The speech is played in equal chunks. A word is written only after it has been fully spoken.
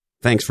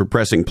Thanks for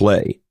pressing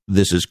play.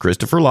 This is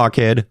Christopher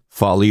Lochhead,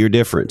 Follow Your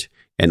Different,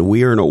 and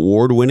we are an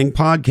award-winning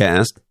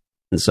podcast,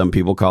 and some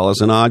people call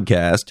us an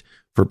oddcast,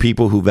 for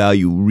people who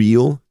value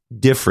real,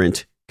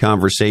 different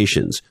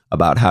conversations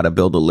about how to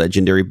build a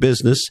legendary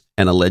business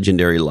and a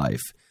legendary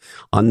life.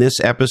 On this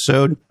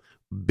episode,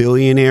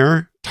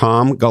 billionaire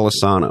Tom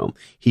Golisano.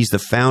 He's the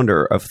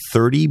founder of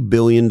 $30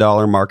 billion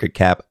market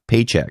cap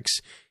Paychex,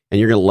 and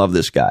you're going to love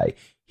this guy.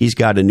 He's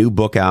got a new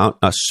book out,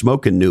 a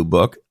smoking new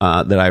book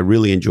that I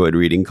really enjoyed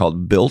reading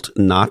called Built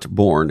Not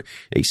Born,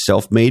 a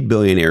self-made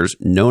billionaire's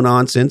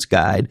no-nonsense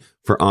guide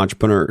for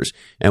entrepreneurs.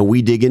 And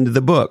we dig into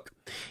the book.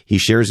 He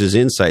shares his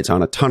insights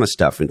on a ton of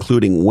stuff,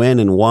 including when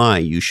and why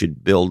you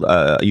should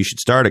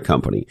start a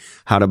company,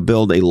 how to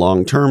build a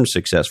long-term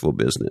successful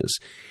business.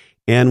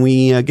 And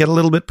we get a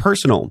little bit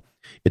personal.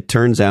 It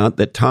turns out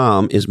that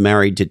Tom is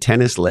married to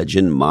tennis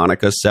legend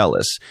Monica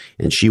Seles,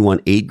 and she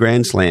won 8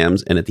 Grand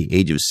Slams, and at the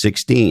age of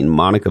 16,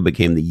 Monica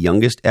became the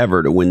youngest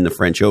ever to win the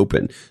French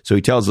Open. So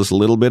he tells us a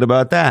little bit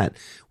about that.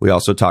 We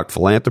also talked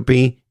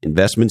philanthropy,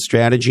 investment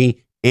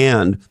strategy,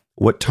 and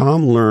what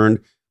Tom learned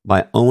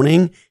by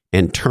owning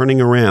and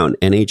turning around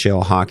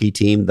NHL hockey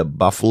team, the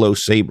Buffalo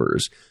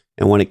Sabres.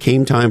 And when it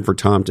came time for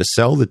Tom to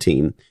sell the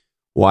team,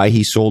 why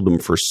he sold them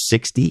for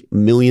 $60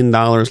 million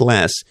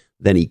less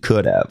than he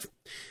could have.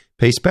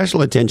 Pay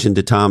special attention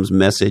to Tom's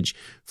message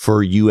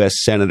for U.S.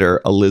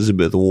 Senator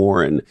Elizabeth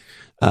Warren.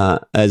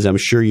 As I'm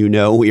sure you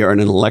know, we are in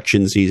an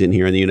election season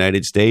here in the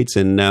United States,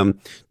 and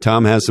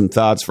Tom has some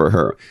thoughts for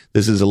her.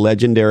 This is a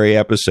legendary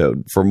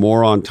episode. For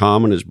more on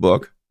Tom and his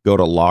book, go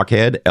to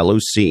Lochhead,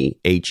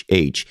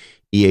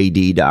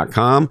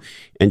 LOCHHEAD.com,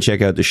 and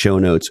check out the show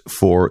notes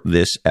for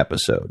this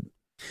episode.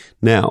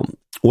 Now,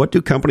 what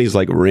do companies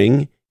like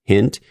Ring,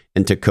 Hint,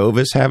 and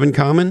Tecovas have in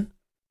common?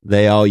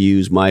 They all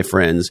use my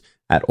friends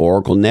at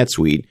Oracle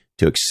NetSuite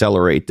to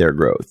accelerate their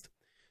growth.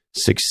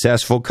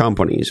 Successful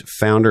companies,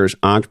 founders,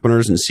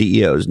 entrepreneurs, and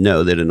CEOs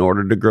know that in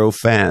order to grow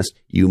fast,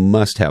 you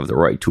must have the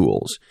right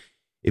tools.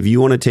 If you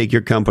want to take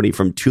your company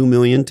from 2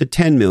 million to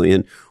 10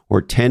 million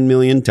or 10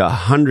 million to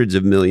hundreds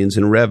of millions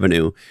in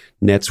revenue,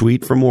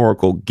 NetSuite from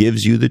Oracle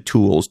gives you the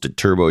tools to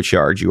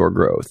turbocharge your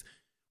growth.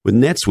 With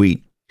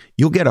NetSuite,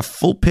 you'll get a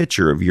full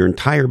picture of your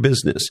entire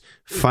business,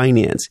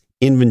 finance,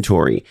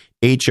 inventory,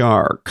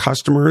 HR,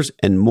 customers,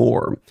 and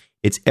more.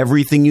 It's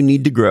everything you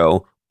need to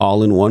grow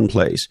all in one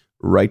place,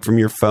 right from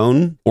your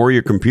phone or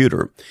your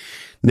computer.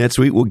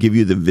 NetSuite will give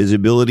you the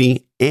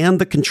visibility and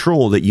the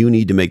control that you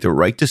need to make the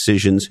right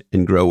decisions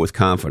and grow with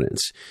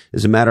confidence.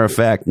 As a matter of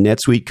fact,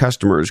 NetSuite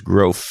customers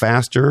grow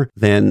faster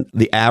than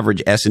the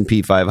average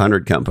S&P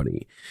 500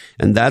 company.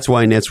 And that's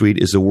why NetSuite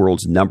is the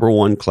world's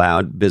 #1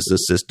 cloud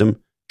business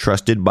system,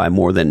 trusted by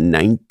more than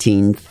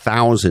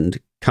 19,000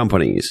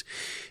 companies.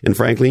 And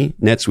frankly,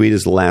 NetSuite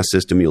is the last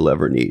system you'll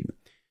ever need.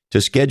 To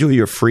schedule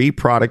your free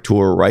product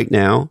tour right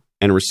now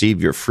and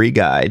receive your free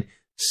guide,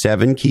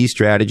 7 key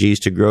strategies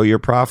to grow your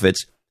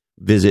profits,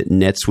 visit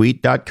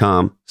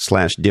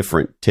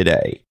netsuite.com/different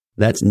today.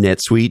 That's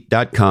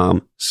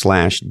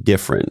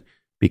netsuite.com/different,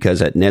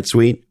 because at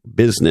NetSuite,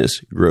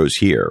 business grows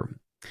here.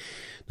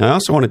 Now, I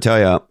also want to tell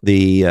you,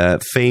 the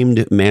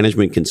famed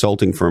management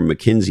consulting firm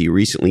McKinsey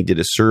recently did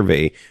a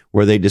survey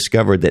where they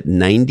discovered that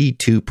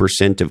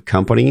 92% of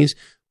companies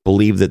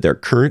believe that their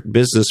current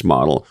business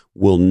model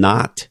will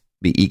not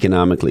be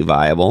economically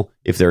viable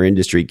if their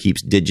industry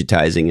keeps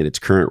digitizing at its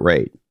current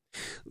rate.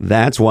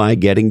 That's why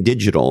getting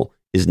digital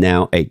is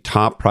now a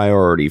top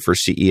priority for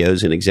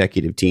CEOs and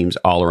executive teams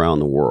all around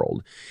the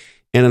world.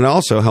 And it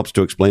also helps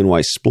to explain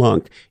why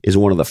Splunk is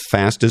one of the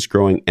fastest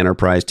growing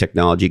enterprise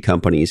technology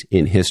companies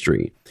in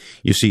history.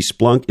 You see,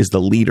 Splunk is the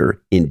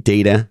leader in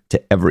data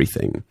to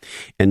everything.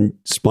 And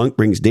Splunk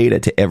brings data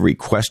to every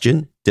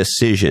question,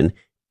 decision,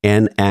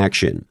 and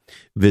action.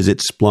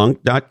 Visit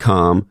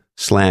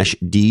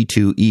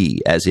splunk.com/D2E,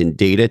 as in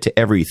data to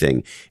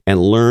everything,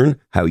 and learn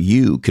how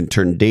you can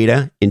turn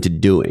data into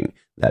doing.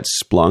 That's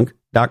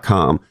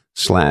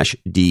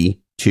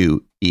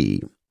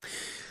splunk.com/D2E.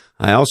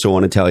 I also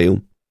want to tell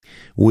you,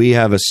 we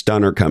have a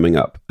stunner coming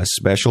up, a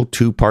special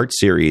 2-part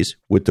series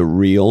with the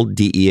real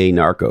DEA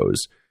narcos,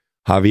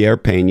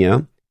 Javier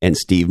Pena and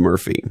Steve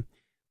Murphy.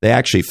 They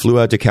actually flew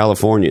out to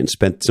California and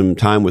spent some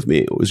time with me.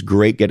 It was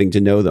great getting to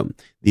know them.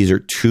 These are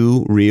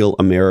 2 real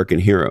American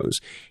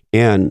heroes.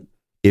 And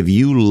if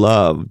you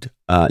loved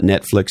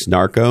Netflix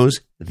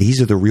Narcos,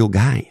 these are the real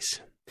guys.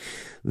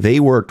 They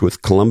worked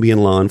with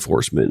Colombian law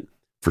enforcement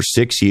for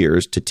 6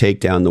 years to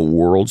take down the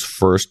world's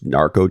first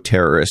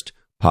narco-terrorist,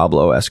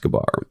 Pablo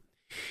Escobar.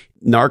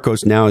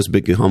 Narcos now has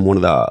become one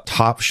of the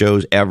top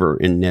shows ever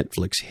in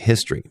Netflix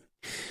history.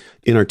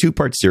 In our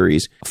 2-part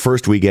series,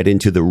 first we get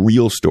into the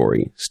real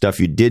story,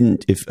 stuff you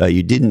didn't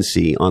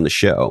see on the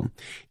show,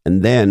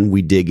 and then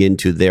we dig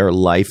into their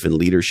life and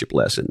leadership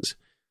lessons.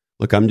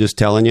 Look, I'm just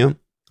telling you,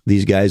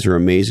 these guys are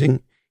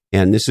amazing,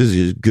 and this is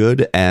as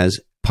good as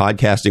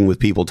podcasting with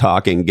people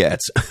talking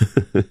gets.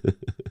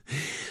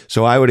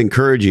 So I would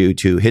encourage you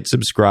to hit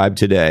subscribe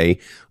today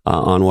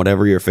on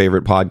whatever your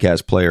favorite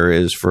podcast player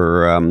is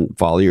for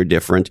Follow Your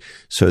Different,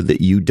 so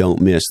that you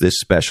don't miss this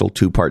special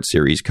 2-part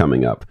series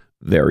coming up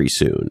very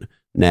soon.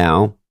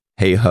 Now,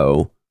 hey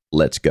ho,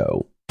 let's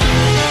go.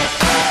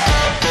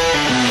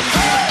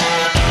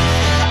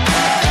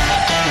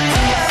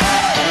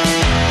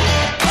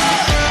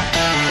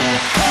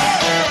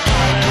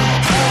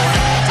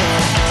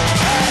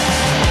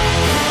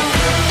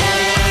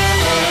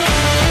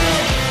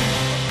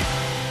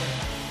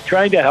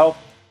 Trying to help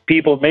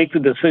people make the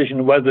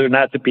decision whether or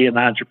not to be an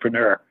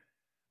entrepreneur.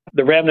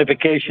 The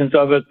ramifications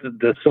of it,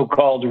 the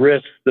so-called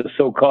risks, the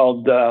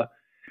so-called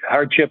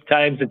hardship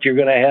times that you're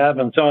going to have,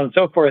 and so on and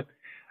so forth.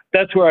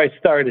 That's where I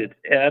started.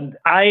 And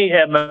I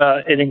am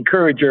an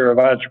encourager of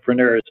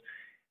entrepreneurs.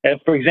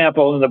 And for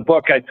example, in the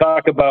book, I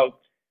talk about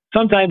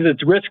sometimes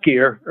it's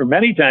riskier, or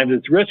many times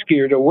it's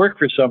riskier to work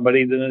for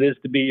somebody than it is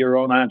to be your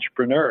own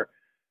entrepreneur.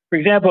 For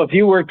example, if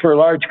you work for a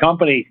large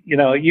company,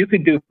 you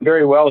could do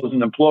very well as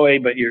an employee,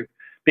 but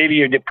maybe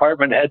your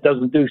department head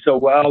doesn't do so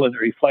well and it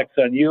reflects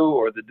on you,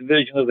 or the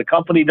division of the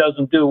company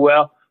doesn't do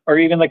well, or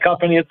even the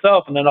company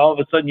itself. And then all of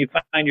a sudden you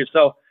find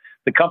yourself,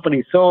 the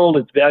company sold,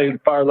 it's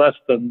valued far less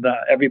than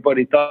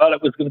everybody thought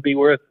it was going to be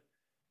worth,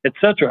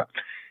 etc.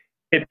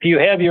 If you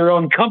have your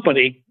own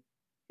company,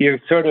 you're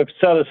sort of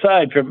set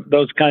aside from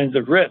those kinds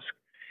of risks.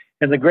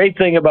 And the great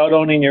thing about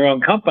owning your own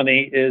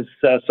company is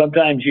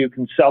sometimes you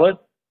can sell it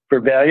for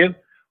value,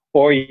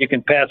 or you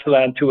can pass it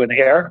on to an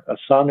heir, a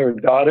son or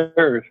a daughter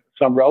or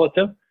some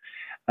relative.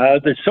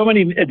 There's so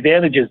many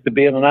advantages to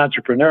being an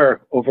entrepreneur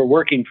over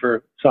working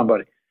for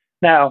somebody.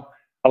 Now,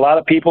 a lot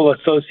of people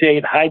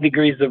associate high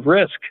degrees of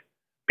risk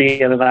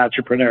being an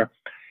entrepreneur.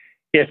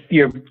 If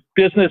your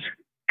business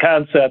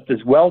concept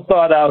is well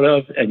thought out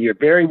of and you're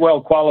very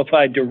well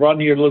qualified to run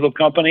your little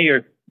company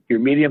or your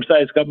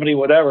medium-sized company,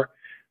 whatever,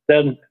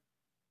 then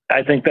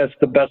I think that's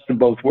the best of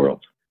both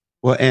worlds.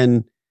 Well,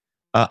 and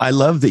I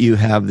love that you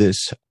have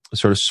this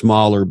sort of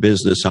smaller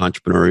business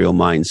entrepreneurial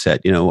mindset.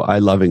 I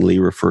lovingly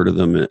refer to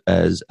them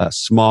as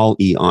small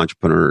E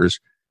entrepreneurs,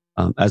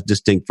 as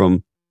distinct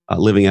from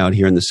living out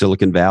here in the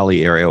Silicon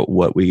Valley area,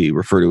 what we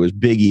refer to as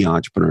big E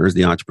entrepreneurs,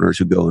 the entrepreneurs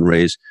who go and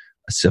raise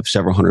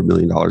several $100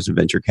 million in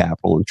venture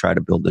capital and try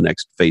to build the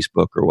next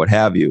Facebook or what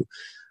have you.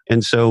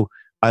 And so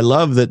I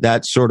love that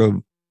that's sort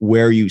of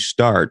where you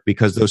start,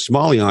 because those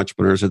small E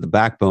entrepreneurs are the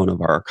backbone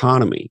of our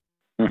economy.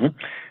 Mm-hmm.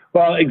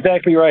 Well,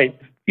 exactly right.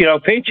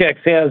 Paychex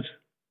has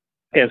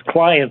as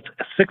clients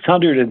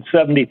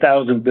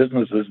 670,000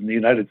 businesses in the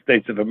United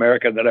States of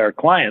America that are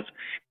clients.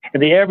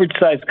 And the average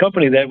size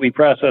company that we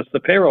process the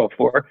payroll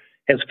for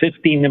has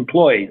 15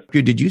 employees.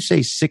 Did you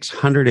say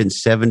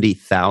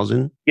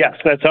 670,000? Yes,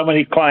 that's how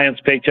many clients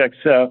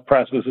Paychex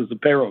processes the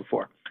payroll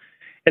for.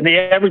 And the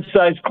average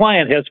size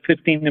client has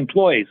 15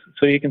 employees.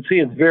 So you can see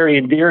it's very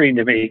endearing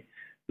to me,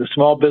 the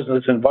small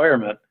business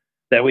environment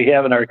that we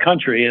have in our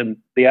country and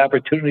the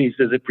opportunities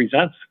that it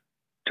presents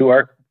to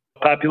our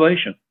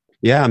population.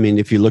 Yeah, I mean,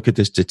 if you look at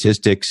the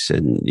statistics,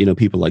 and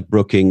people like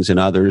Brookings and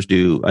others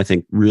do, I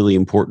think, really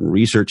important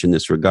research in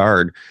this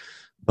regard.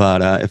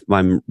 But if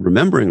I'm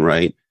remembering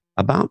right,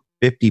 about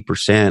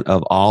 50%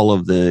 of all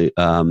of the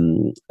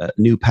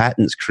new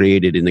patents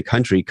created in the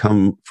country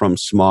come from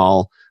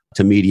small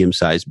to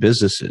medium-sized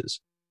businesses.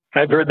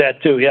 I've heard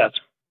that too. Yes.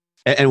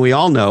 And we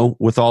all know,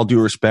 with all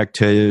due respect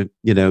to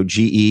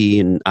GE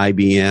and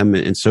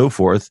IBM and so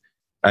forth,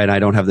 and I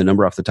don't have the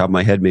number off the top of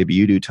my head, maybe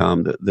you do,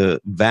 Tom,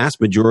 the vast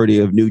majority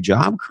of new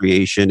job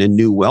creation and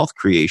new wealth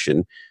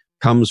creation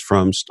comes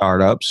from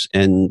startups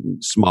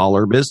and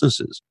smaller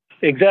businesses.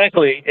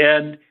 Exactly.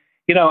 And,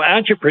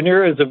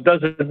 entrepreneurism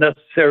doesn't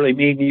necessarily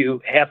mean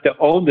you have to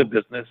own the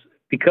business.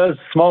 Because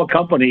small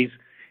companies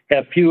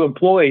have few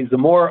employees, the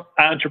more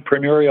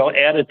entrepreneurial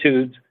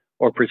attitudes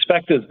or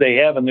perspectives they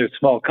have in their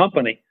small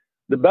company,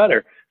 the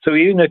better. So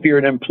even if you're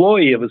an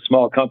employee of a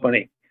small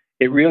company,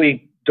 it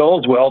really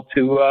doles well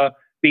to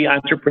be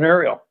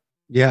entrepreneurial.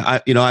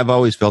 Yeah, I've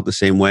always felt the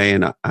same way,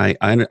 and I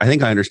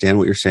think I understand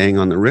what you're saying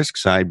on the risk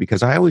side,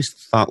 because I always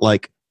thought,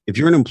 like, if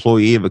you're an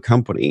employee of a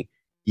company,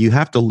 you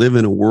have to live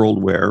in a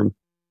world where,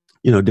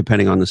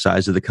 depending on the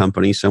size of the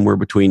company, somewhere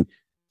between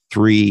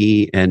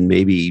 3 and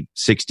maybe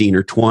 16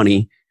 or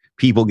 20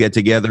 people get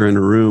together in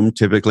a room,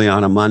 typically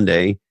on a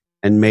Monday,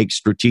 and make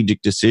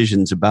strategic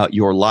decisions about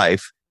your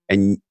life.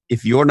 And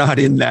if you're not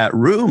in that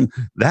room,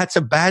 that's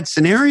a bad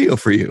scenario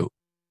for you.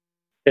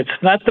 It's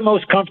not the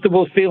most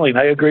comfortable feeling.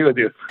 I agree with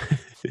you.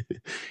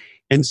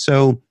 And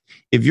so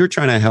if you're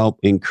trying to help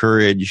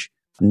encourage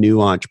new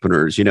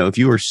entrepreneurs, if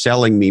you were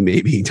selling me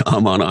maybe,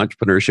 Tom, on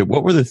entrepreneurship,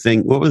 what were the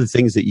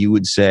things that you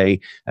would say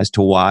as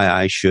to why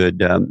I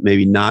should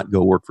maybe not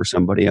go work for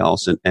somebody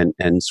else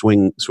and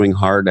swing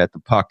hard at the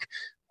puck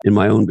in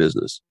my own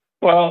business?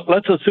 Well,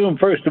 let's assume,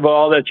 first of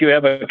all, that you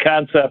have a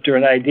concept or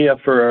an idea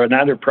for an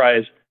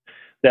enterprise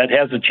that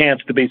has a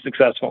chance to be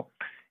successful.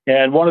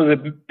 And one of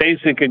the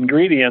basic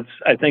ingredients,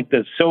 I think,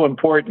 that's so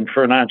important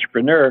for an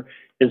entrepreneur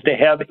is to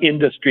have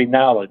industry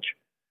knowledge.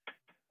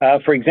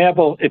 For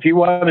example, if you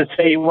wanted to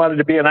say you wanted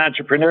to be an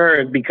entrepreneur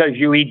and because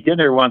you eat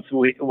dinner once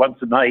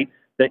a night,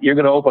 that you're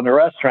going to open a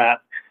restaurant,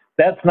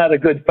 that's not a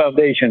good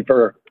foundation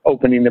for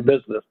opening a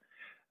business.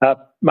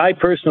 My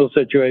personal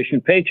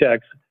situation, Paychex,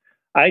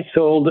 I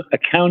sold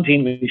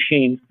accounting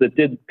machines that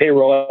did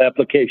payroll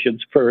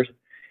applications first.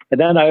 And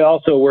then I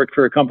also worked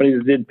for a company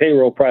that did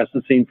payroll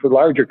processing for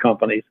larger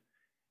companies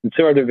and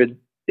sort of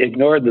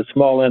ignored the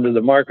small end of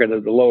the market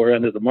or the lower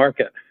end of the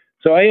market.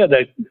 So I had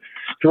a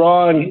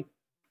strong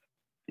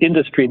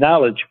industry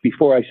knowledge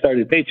before I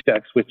started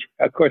Paychex, which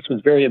of course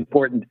was very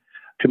important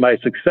to my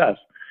success.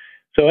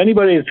 So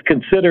anybody that's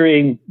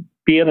considering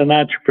being an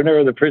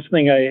entrepreneur, the first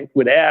thing I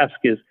would ask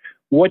is,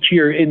 what's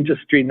your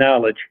industry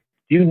knowledge?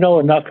 Do you know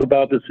enough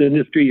about this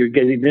industry you're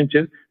getting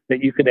into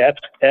that you could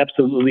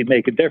absolutely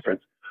make a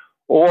difference?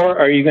 Or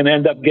are you going to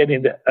end up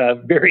getting a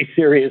very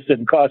serious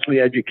and costly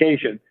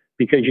education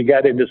because you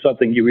got into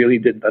something you really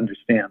didn't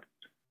understand?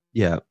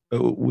 Yeah,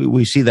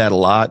 we see that a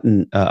lot.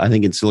 And I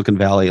think in Silicon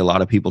Valley, a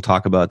lot of people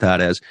talk about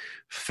that as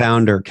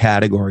founder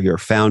category or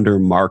founder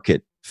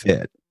market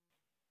fit.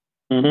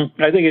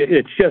 Mm-hmm. I think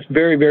it's just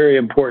very, very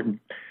important.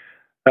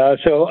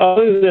 So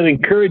other than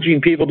encouraging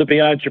people to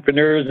be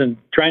entrepreneurs and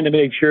trying to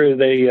make sure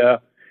they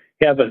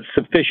have a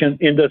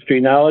sufficient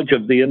industry knowledge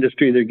of the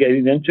industry they're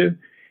getting into,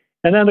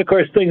 and then, of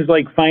course, things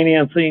like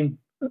financing,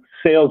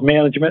 sales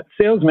management.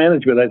 Sales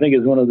management, I think,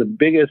 is one of the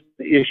biggest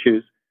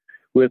issues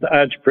with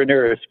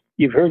entrepreneurs.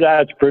 You've heard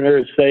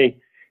entrepreneurs say,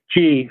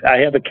 gee, I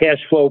have a cash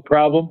flow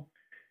problem.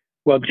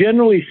 Well,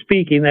 generally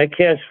speaking, that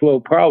cash flow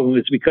problem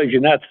is because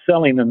you're not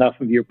selling enough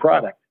of your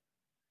product.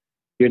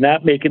 You're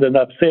not making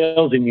enough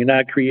sales and you're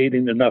not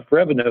creating enough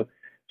revenue.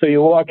 So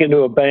you walk into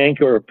a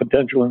bank or a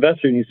potential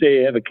investor and you say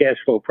you have a cash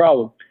flow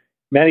problem.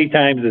 Many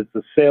times it's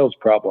a sales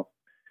problem.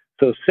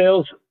 So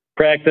sales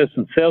practice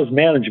and sales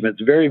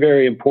management is very,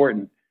 very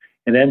important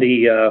in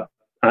any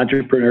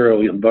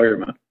entrepreneurial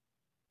environment.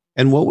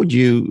 And what would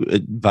you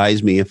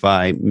advise me if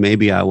I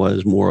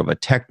was more of a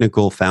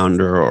technical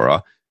founder or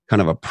a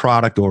kind of a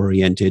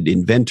product-oriented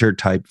inventor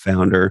type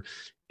founder,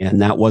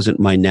 and that wasn't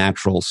my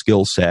natural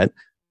skill set?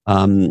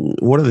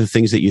 What are the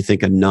things that you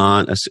think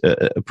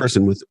a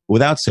person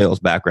without sales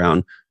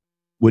background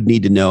would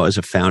need to know as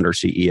a founder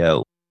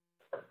CEO?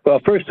 Well,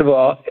 first of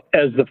all,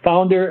 as the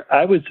founder,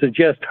 I would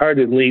suggest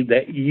heartedly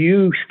that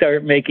you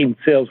start making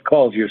sales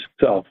calls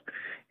yourself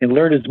and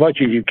learn as much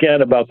as you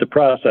can about the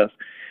process.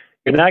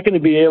 You're not going to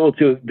be able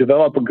to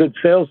develop a good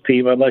sales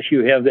team unless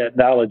you have that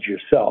knowledge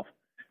yourself.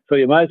 So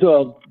you might as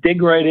well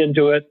dig right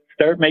into it,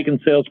 start making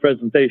sales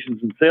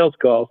presentations and sales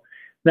calls.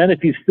 Then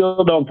if you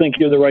still don't think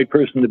you're the right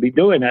person to be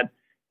doing it,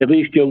 at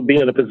least you'll be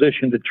in a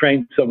position to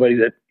train somebody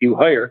that you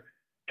hire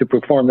to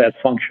perform that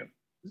function.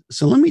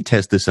 So let me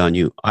test this on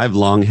you. I've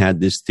long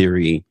had this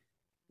theory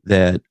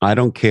that I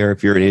don't care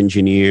if you're an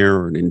engineer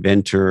or an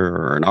inventor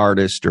or an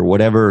artist or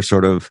whatever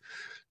sort of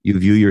you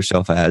view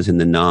yourself as in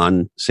the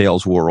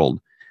non-sales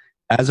world.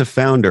 As a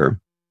founder,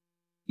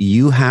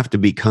 you have to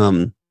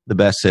become the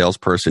best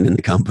salesperson in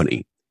the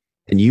company.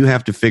 And you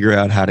have to figure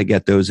out how to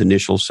get those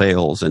initial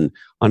sales and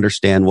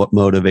understand what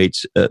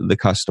motivates the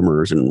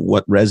customers and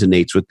what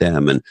resonates with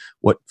them and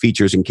what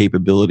features and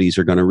capabilities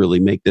are going to really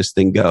make this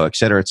thing go, et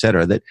cetera,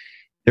 that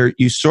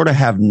you sort of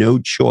have no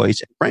choice.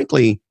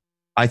 Frankly,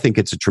 I think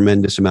it's a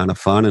tremendous amount of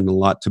fun and a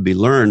lot to be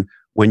learned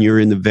when you're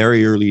in the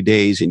very early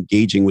days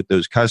engaging with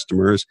those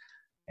customers.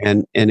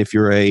 And if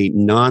you're a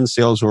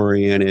non-sales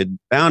oriented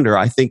founder,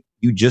 I think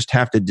you just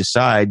have to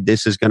decide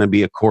this is going to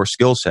be a core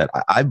skill set.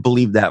 I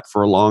believe that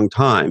for a long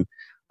time.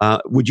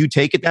 Would you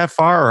take it that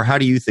far, or how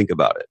do you think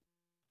about it?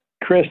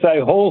 Chris, I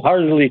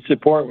wholeheartedly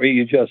support what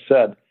you just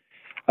said.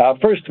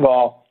 First of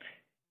all,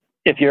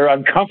 if you're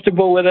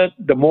uncomfortable with it,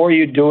 the more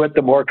you do it,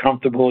 the more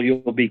comfortable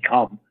you'll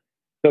become.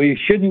 So you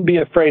shouldn't be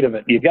afraid of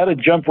it. You got to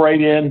jump right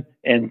in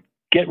and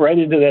get right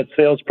into that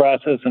sales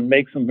process and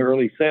make some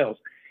early sales.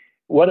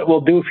 What it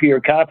will do for your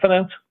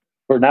confidence,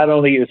 for not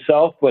only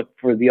yourself, but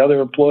for the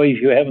other employees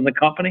you have in the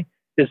company,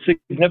 is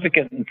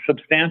significant and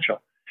substantial.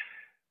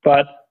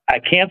 But I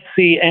can't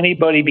see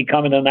anybody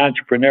becoming an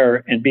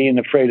entrepreneur and being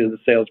afraid of the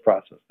sales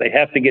process. They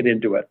have to get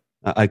into it.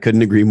 I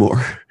couldn't agree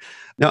more.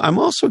 Now, I'm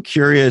also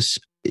curious,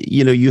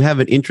 you have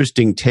an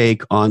interesting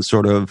take on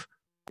sort of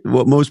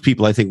what most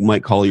people I think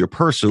might call your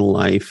personal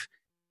life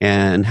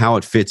and how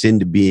it fits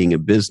into being a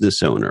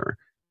business owner.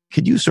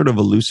 Could you sort of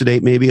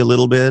elucidate maybe a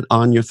little bit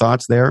on your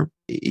thoughts there?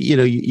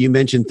 You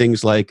mentioned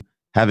things like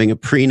having a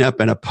prenup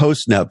and a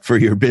postnup for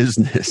your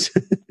business.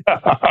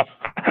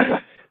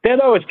 That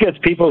always gets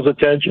people's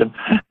attention.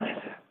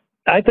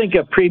 I think a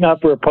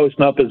prenup or a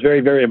postnup is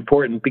very, very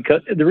important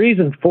because the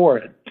reason for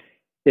it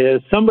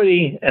is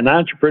an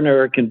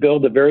entrepreneur can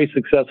build a very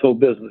successful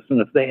business.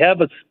 And if they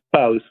have a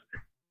spouse,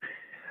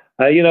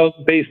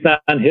 based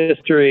on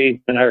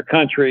history in our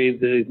country,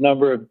 the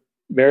number of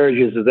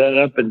marriages that end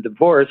up in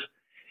divorce,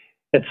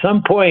 at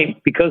some point,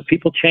 because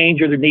people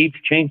change or their needs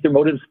change, their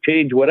motives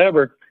change,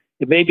 whatever,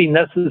 it may be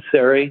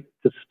necessary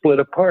to split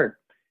apart.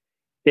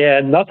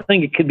 And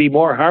nothing can be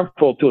more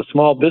harmful to a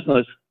small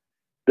business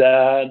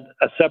than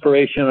a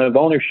separation of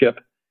ownership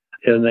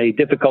in a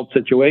difficult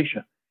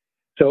situation.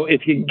 So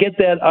if you get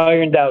that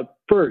ironed out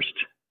first,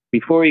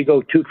 before you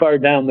go too far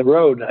down the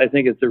road, I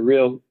think it's a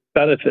real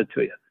benefit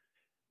to you.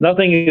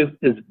 Nothing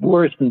is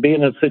worse than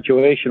being in a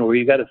situation where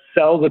you got to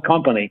sell the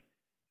company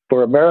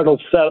for a marital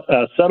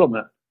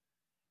settlement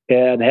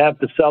and have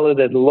to sell it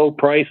at a low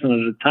price and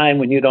at a time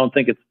when you don't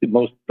think it's the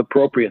most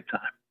appropriate time.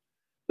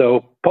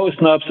 So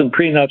post-nups and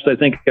pre-nups, I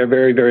think, are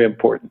very, very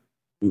important.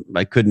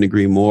 I couldn't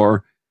agree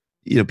more.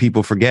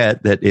 People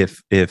forget that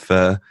if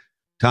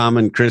Tom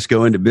and Chris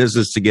go into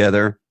business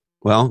together,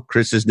 well,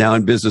 Chris is now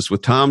in business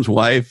with Tom's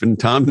wife, and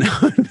Tom now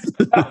in business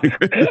with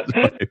Chris's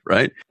wife,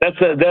 right? That's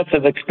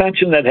an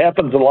extension that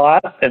happens a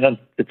lot, and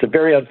it's a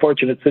very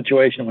unfortunate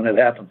situation when it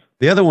happens.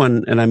 The other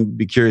one, and I'd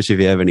be curious if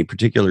you have any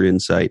particular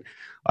insight,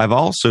 I've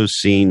also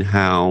seen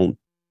how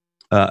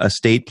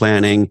estate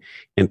planning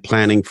and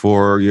planning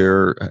for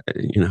your,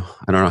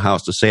 I don't know how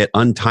else to say it,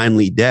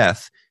 untimely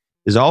death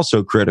is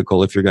also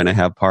critical if you're going to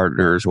have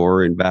partners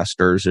or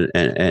investors,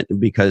 and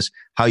because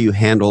how you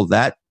handle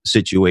that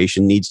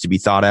situation needs to be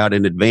thought out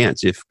in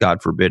advance if,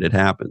 God forbid, it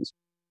happens.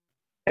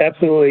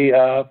 Absolutely.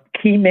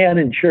 Key man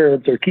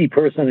insurance or key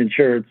person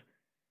insurance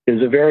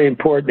is a very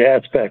important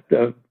aspect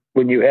of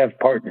when you have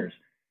partners,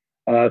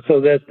 so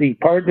that the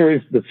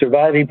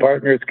surviving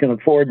partners can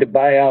afford to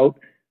buy out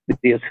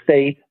the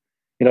estate,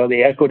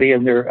 the equity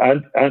in their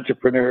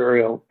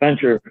entrepreneurial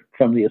venture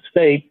from the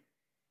estate,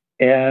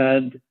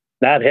 and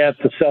not have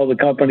to sell the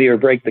company or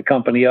break the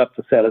company up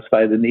to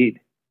satisfy the need.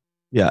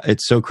 Yeah,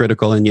 it's so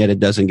critical, and yet it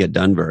doesn't get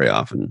done very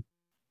often.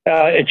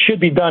 It should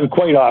be done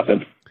quite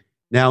often.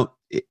 Now,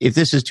 if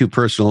this is too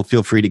personal,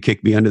 feel free to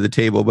kick me under the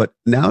table. But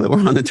now that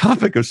we're on the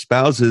topic of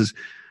spouses,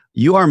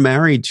 you are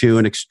married to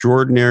an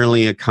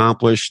extraordinarily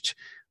accomplished,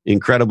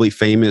 incredibly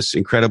famous,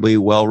 incredibly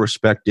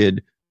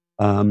well-respected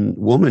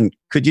woman.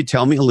 Could you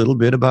tell me a little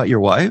bit about your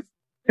wife?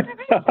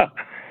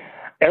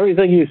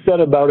 Everything you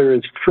said about her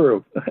is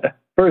true.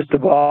 First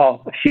of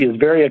all, she is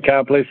very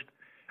accomplished.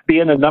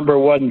 Being a number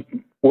one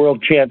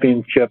world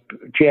champion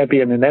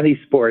in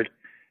any sport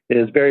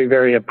is very,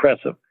 very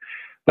impressive.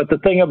 But the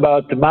thing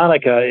about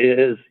Monica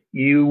is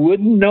you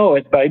wouldn't know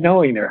it by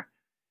knowing her.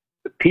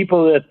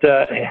 People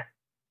that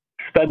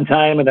spend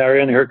time and are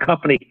in her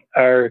company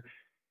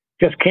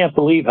just can't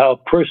believe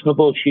how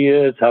personable she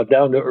is, how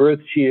down to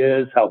earth she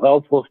is, how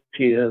helpful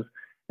she is,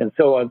 and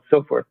so on and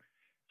so forth.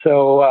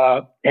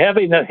 So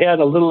having had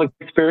a little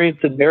experience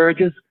in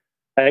marriages,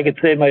 I could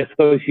say my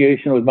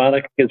association with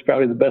Monica is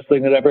probably the best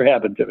thing that ever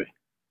happened to me.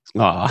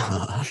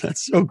 Oh,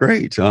 that's so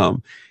great.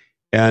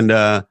 And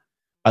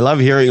I love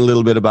hearing a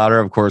little bit about her.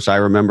 Of course, I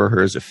remember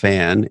her as a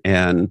fan,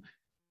 and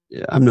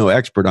I'm no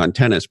expert on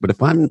tennis, but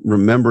if I'm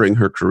remembering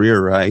her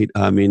career right,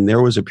 I mean,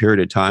 there was a period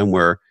of time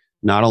where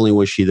not only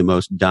was she the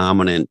most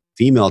dominant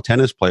female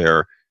tennis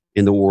player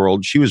in the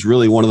world, she was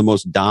really one of the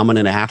most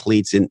dominant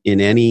athletes in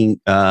any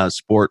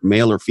sport,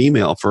 male or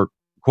female, for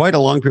quite a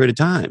long period of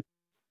time.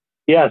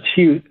 Yes,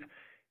 she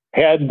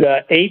had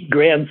 8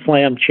 Grand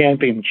Slam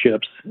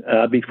championships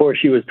before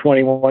she was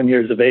 21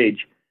 years of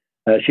age.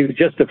 She was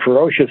just a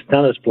ferocious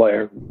tennis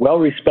player, well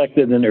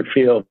respected in her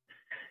field.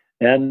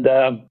 And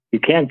you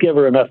can't give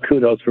her enough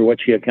kudos for what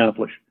she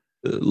accomplished.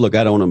 Look,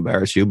 I don't want to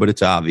embarrass you, but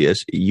it's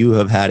obvious. You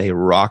have had a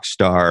rock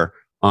star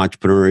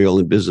entrepreneurial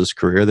and business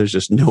career. There's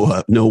just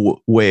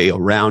no way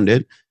around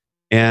it.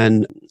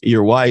 And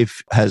your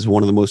wife has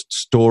one of the most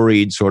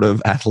storied sort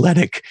of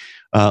athletic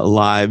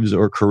lives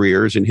or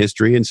careers in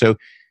history. And so,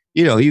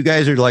 you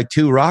guys are like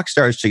two rock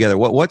stars together.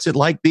 What's it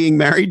like being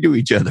married to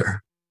each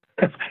other?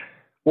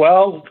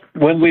 Well,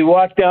 when we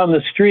walk down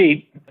the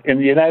street in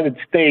the United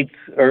States,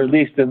 or at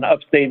least in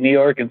upstate New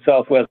York and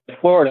Southwest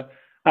Florida,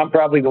 I'm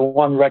probably the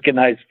one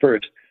recognized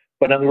first.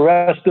 But in the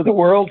rest of the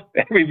world,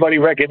 everybody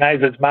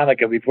recognizes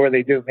Monica before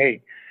they do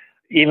me,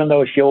 even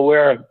though she'll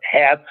wear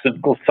hats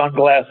and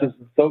sunglasses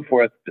and so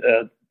forth,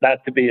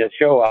 not to be a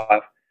show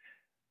off.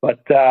 But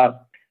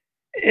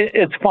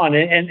it's fun,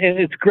 and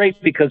it's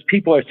great because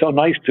people are so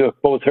nice to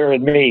both her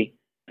and me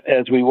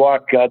as we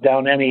walk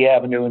down any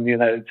avenue in the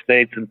United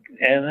States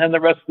and the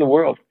rest of the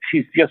world.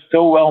 She's just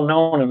so well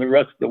known in the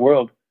rest of the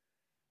world.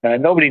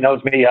 Nobody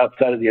knows me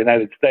outside of the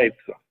United States.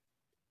 So.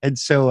 And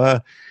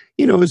so,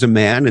 as a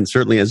man, and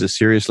certainly as a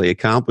seriously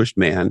accomplished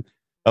man,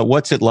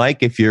 what's it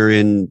like if you're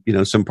in,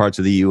 some parts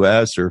of the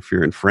U.S. or if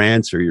you're in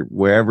France or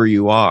wherever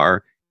you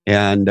are,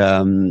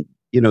 and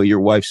your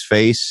wife's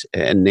face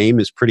and name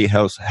is pretty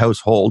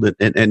household,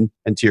 and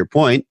to your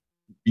point,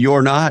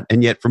 you're not,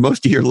 and yet for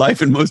most of your life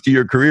and most of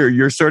your career,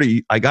 you're sort of,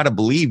 I got to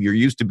believe you're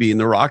used to being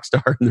the rock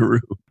star in the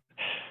room.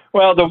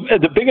 Well,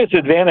 the biggest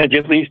advantage,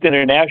 at least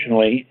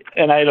internationally,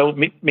 and I don't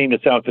mean to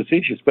sound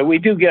facetious, but we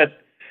do get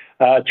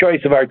choice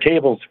of our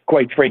tables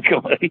quite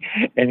frequently,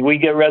 and we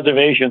get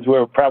reservations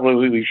where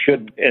probably we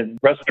should in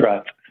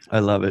restaurants. I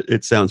love it.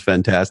 It sounds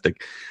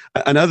fantastic.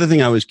 Another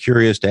thing I was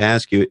curious to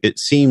ask you, it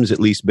seems, at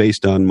least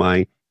based on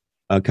my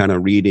kind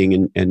of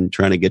reading and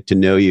trying to get to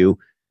know you,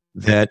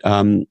 that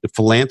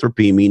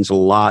philanthropy means a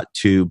lot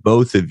to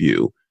both of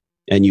you.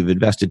 and you've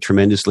invested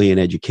tremendously in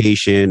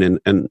education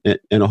and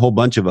a whole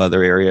bunch of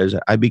other areas.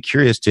 I'd be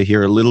curious to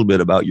hear a little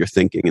bit about your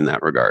thinking in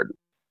that regard.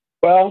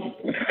 Well,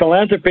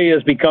 philanthropy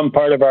has become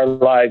part of our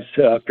lives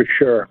for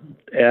sure.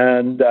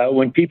 And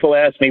when people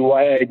ask me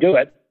why I do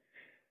it,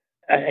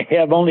 I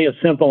have only a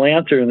simple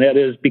answer, and that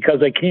is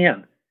because I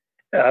can.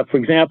 For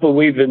example,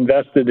 we've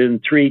invested in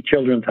 3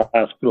 children's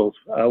hospitals,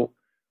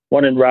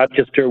 one in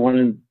Rochester, one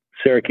in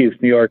Syracuse,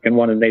 New York, and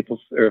one in Naples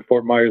or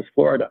Fort Myers,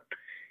 Florida.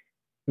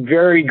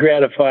 Very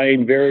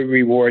gratifying, very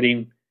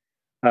rewarding.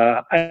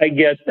 I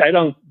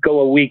don't go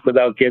a week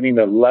without getting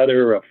a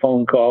letter or a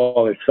phone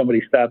call or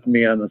somebody stopping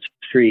me on the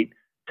street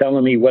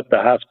telling me what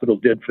the hospital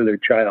did for their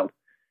child.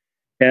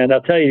 And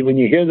I'll tell you, when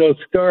you hear those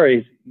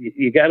stories,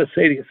 you got to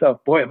say to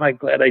yourself, boy, am I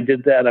glad I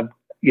did that.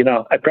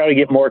 I probably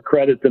get more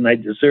credit than I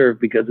deserve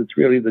because it's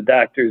really the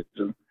doctors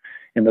and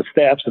the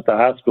staffs at the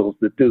hospitals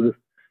that do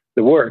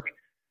the work.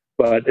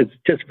 But it's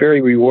just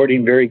very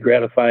rewarding, very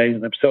gratifying.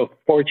 And I'm so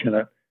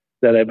fortunate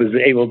that I was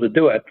able to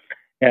do it.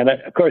 And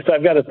of course,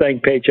 I've got to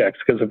thank Paychex,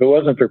 because if it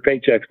wasn't for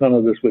Paychex, none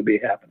of this would be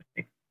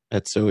happening.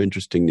 That's so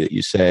interesting that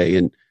you say.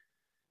 And,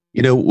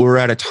 we're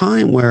at a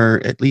time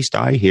where, at least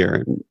I hear,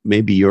 and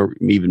maybe you're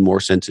even more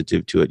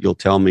sensitive to it, you'll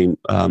tell me,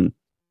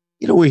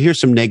 we hear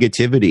some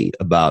negativity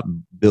about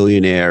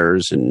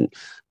billionaires and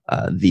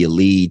the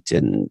elite.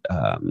 And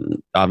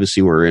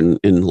obviously, we're in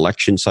an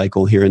election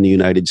cycle here in the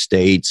United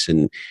States.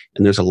 And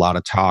there's a lot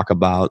of talk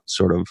about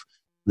sort of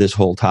this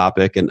whole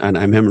topic. And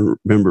I remember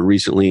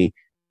recently,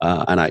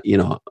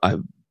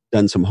 I've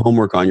done some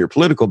homework on your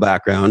political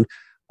background.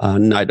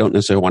 And I don't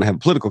necessarily want to have a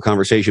political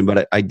conversation,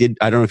 but I don't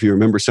know if you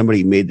remember,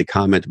 somebody made the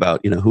comment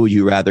about, who would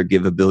you rather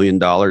give $1 billion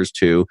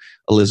to,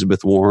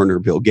 Elizabeth Warren or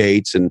Bill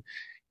Gates?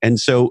 And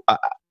so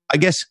I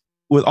guess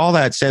with all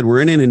that said, we're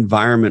in an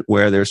environment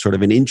where there's sort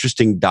of an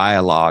interesting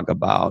dialogue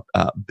about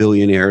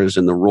billionaires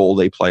and the role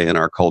they play in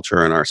our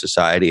culture and our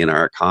society and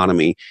our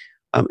economy.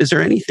 Is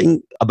there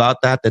anything about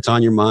that that's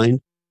on your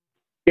mind?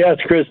 Yes,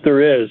 Chris,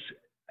 there is.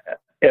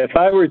 If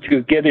I were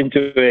to get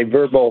into a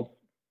verbal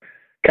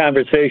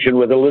conversation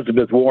with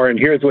Elizabeth Warren,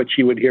 here's what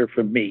she would hear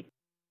from me.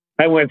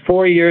 I went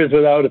 4 years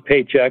without a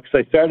paycheck. So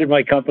I started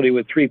my company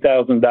with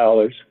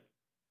 $3,000.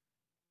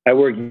 I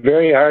worked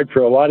very hard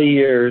for a lot of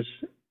years,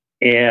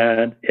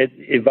 and it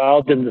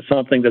evolved into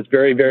something that's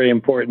very, very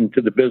important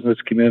to the business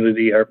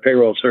community, our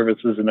payroll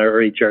services and our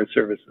HR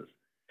services.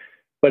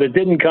 But it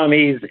didn't come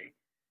easy.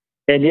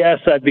 And yes,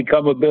 I've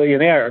become a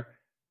billionaire,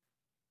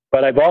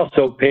 but I've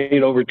also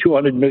paid over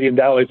 $200 million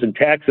in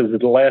taxes in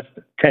the last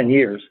 10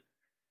 years.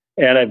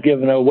 And I've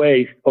given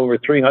away over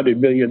 $300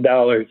 million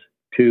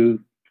to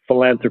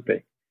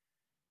philanthropy.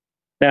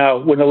 Now,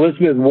 when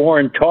Elizabeth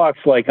Warren talks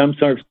like I'm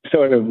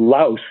sort of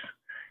louse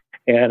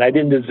and I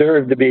didn't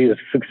deserve to be as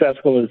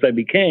successful as I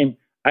became,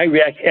 I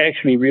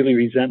actually really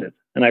resent it,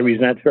 and I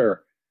resent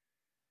her.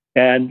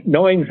 And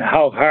knowing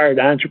how hard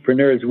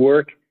entrepreneurs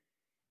work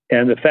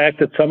and the fact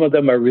that some of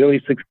them are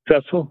really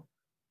successful,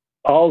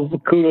 all the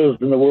kudos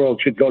in the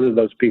world should go to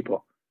those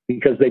people,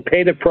 because they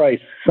paid a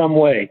price some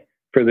way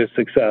for their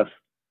success.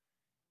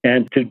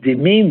 And to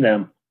demean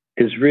them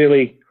is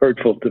really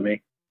hurtful to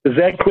me. Is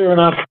that clear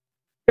enough?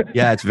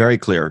 Yeah, it's very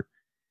clear.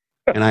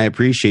 And I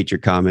appreciate your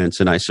comments,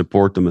 and I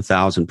support them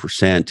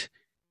 1,000%.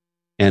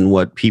 And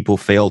what people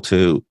fail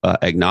to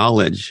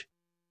acknowledge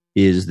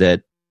is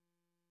that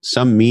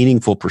some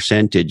meaningful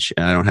percentage,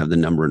 and I don't have the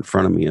number in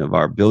front of me, of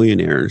our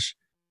billionaires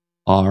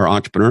are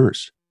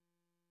entrepreneurs.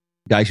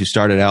 Guys who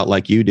started out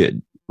like you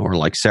did, or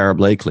like Sarah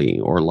Blakely,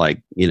 or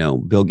like,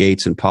 Bill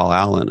Gates and Paul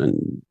Allen.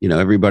 And,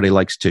 everybody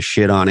likes to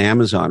shit on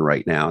Amazon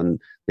right now. And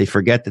they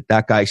forget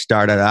that guy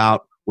started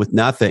out with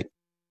nothing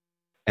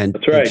and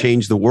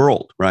changed the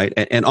world, right?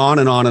 And on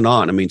and on and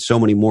on. I mean, so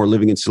many more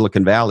living in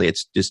Silicon Valley.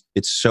 It's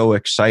so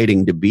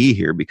exciting to be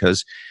here,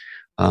 because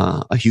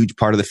a huge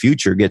part of the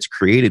future gets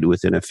created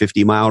within a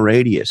 50-mile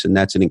radius. And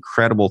that's an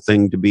incredible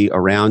thing to be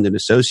around and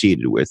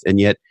associated with.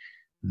 And yet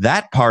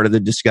that part of the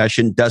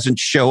discussion doesn't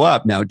show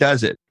up now,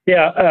 does it?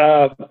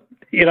 Yeah.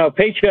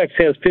 Paychex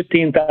has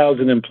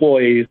 15,000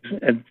 employees,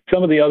 and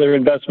some of the other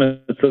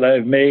investments that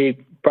I've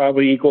made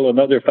probably equal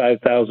another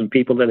 5,000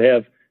 people that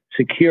have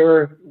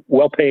secure,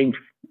 well-paying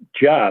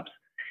jobs.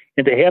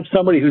 And to have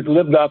somebody who's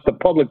lived off the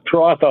public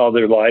trough all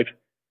their life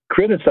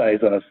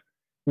criticize us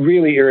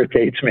really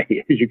irritates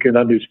me, as you can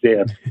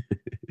understand.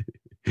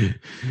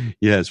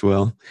 Yes,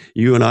 well,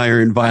 you and I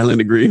are in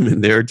violent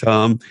agreement there,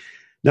 Tom.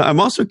 Now,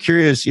 I'm also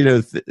curious,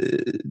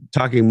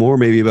 talking more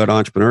maybe about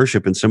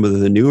entrepreneurship and some of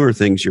the newer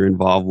things you're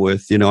involved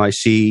with. I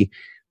see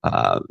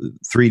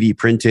 3D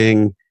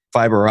printing,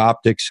 fiber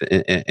optics,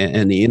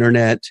 and the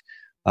internet.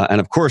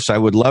 And of course, I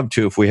would love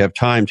to, if we have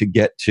time, to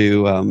get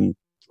to a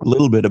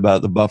little bit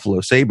about the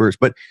Buffalo Sabres.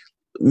 But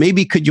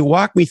maybe could you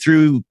walk me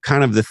through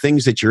kind of the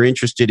things that you're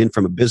interested in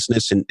from a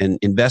business and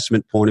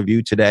investment point of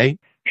view today?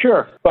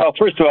 Sure. Well,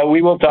 first of all,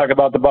 we will talk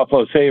about the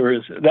Buffalo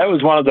Sabres. That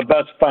was one of the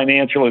best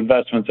financial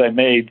investments I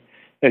made.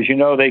 As you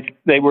know,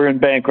 they were in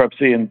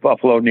bankruptcy in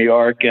Buffalo, New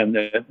York, and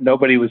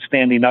nobody was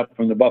standing up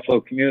from the Buffalo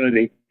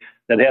community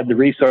that had the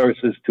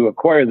resources to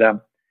acquire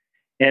them.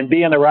 And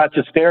being a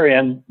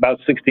Rochesterian, about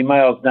 60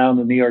 miles down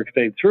the New York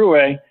State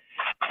Thruway,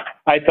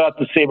 I thought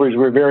the Sabres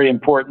were very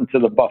important to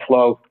the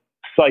Buffalo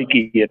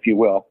psyche, if you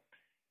will.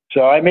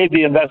 So I made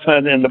the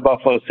investment in the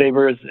Buffalo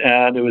Sabres,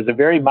 and it was a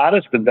very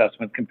modest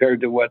investment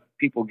compared to what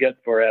people get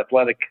for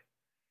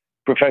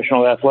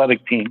professional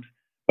athletic teams.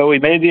 But we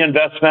made the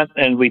investment,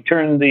 and we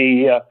turned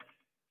the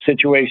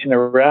situation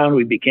around.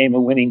 We became a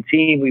winning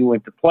team. We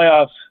went to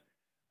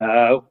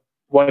playoffs.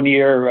 One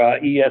year,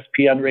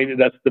 ESPN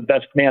rated us the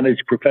best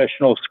managed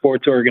professional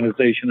sports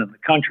organization in the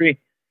country.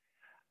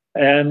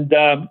 And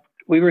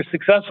we were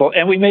successful.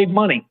 And we made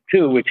money,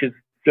 too, which is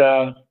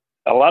a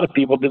lot of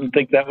people didn't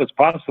think that was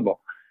possible.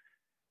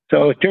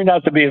 So it turned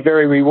out to be a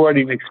very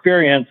rewarding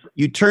experience.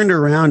 You turned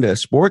around a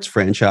sports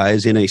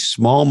franchise in a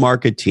small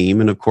market team.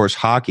 And of course,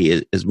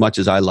 hockey, as much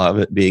as I love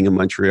it, being a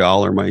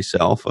Montrealer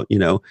myself,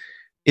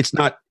 it's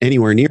not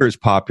anywhere near as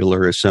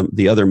popular as some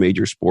the other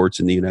major sports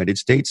in the United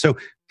States. So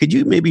could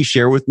you maybe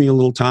share with me a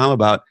little, Tom,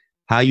 about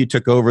how you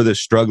took over the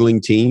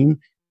struggling team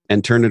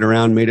and turned it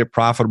around, made it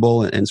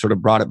profitable, and sort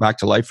of brought it back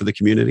to life for the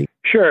community?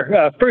 Sure.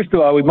 First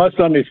of all, we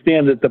must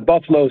understand that the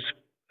Buffalo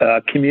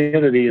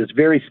community is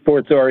very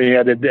sports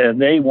oriented,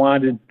 and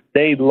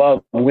they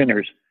love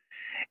winners.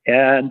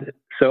 And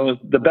so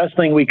the best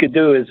thing we could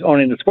do is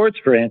owning a sports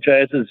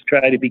franchise is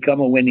try to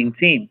become a winning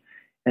team.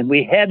 And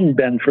we hadn't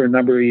been for a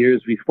number of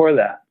years before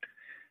that.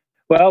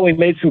 Well, we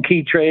made some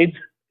key trades.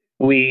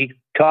 We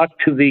talked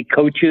to the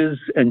coaches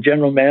and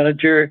general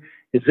manager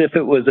as if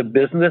it was a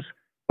business.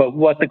 But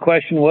what the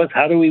question was,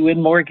 how do we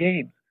win more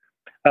games?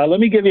 Let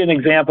me give you an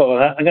example.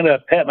 I'm going to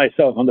pat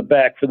myself on the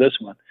back for this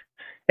one.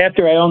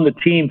 After I owned the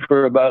team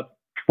for about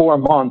 4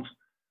 months,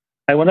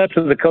 I went up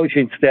to the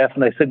coaching staff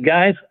and I said,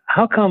 guys,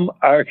 how come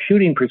our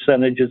shooting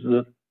percentage is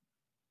the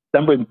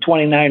number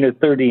 29 or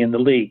 30 in the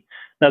league?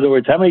 In other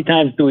words, how many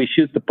times do we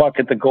shoot the puck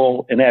at the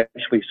goal and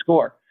actually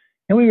score?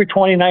 And we were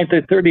 29th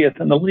or 30th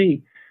in the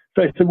league.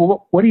 So I said,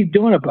 well, what are you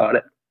doing about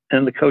it?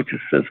 And the coach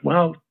says,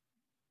 well,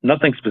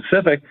 nothing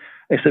specific.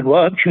 I said,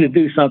 well, I want you to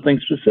do something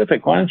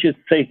specific. Why don't you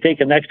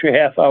take an extra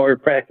half hour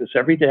of practice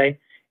every day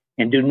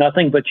and do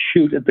nothing but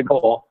shoot at the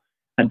goal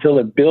until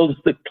it builds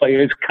the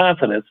players'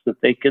 confidence that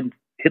they can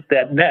hit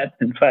that net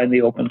and find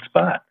the open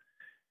spot.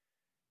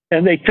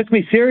 And they took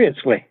me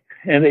seriously.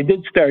 And they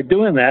did start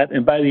doing that.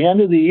 And by the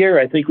end of the year,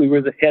 I think we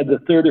had the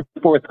third or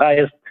fourth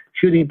highest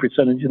shooting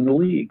percentage in the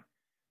league.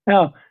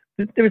 Now,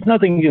 there was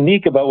nothing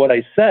unique about what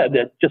I said.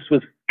 It just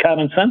was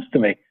common sense to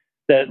me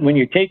that when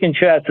you're taking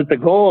shots at the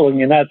goal and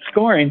you're not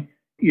scoring,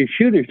 your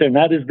shooters are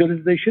not as good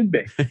as they should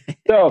be.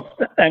 So,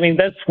 I mean,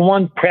 that's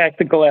one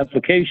practical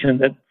application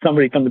that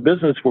somebody from the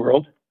business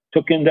world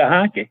took into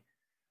hockey.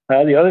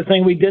 The other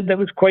thing we did that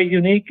was quite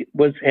unique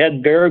was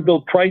had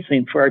variable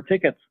pricing for our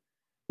tickets.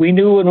 We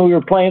knew when we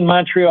were playing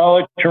Montreal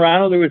or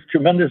Toronto, there was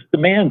tremendous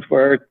demand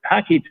for our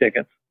hockey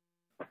tickets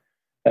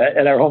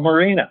at our home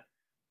arena.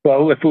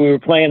 Well, if we were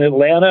playing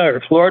Atlanta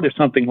or Florida or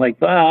something like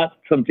that,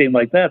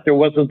 there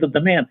wasn't the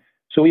demand.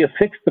 So we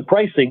affixed the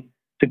pricing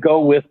to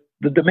go with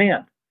the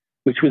demand,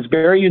 which was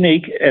very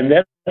unique. And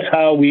that's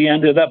how we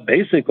ended up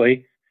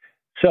basically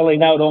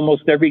selling out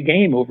almost every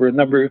game over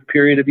a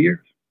period of years.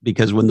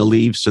 Because when the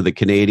Leafs or the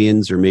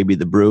Canadians or maybe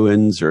the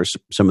Bruins or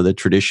some of the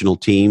traditional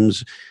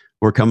teams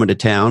were coming to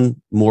town,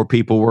 more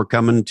people were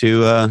coming to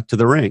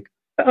the rink.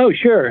 Oh,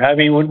 sure. I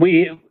mean, when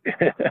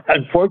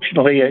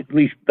unfortunately, at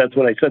least that's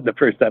what I said the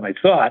first time I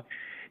saw it,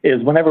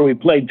 is whenever we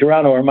played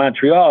Toronto or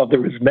Montreal,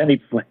 there was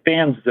many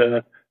fans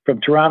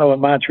from Toronto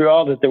and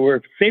Montreal that there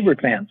were Sabre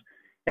fans.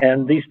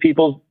 And these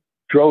people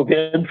drove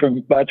in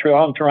from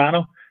Montreal and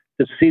Toronto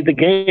to see the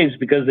games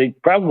because they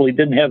probably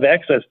didn't have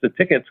access to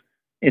tickets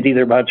in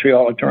either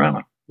Montreal or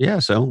Toronto. Yeah,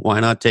 so why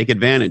not take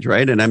advantage,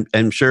 right? And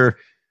I'm sure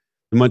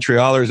the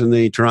Montrealers and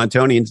the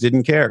Torontonians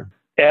didn't care.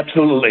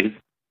 Absolutely.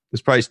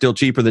 It's probably still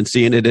cheaper than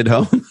seeing it at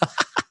home.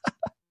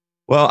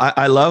 Well,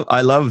 I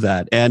love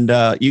that. And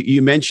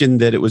you mentioned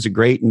that it was a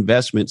great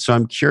investment. So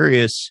I'm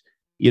curious,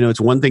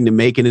 it's one thing to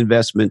make an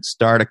investment,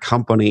 start a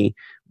company,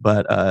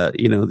 but,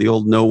 the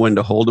old know when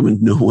to hold them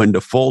and know when to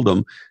fold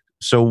them.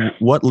 So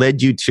what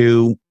led you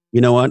to,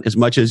 as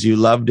much as you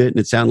loved it and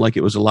it sounded like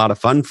it was a lot of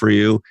fun for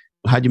you,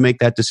 how'd you make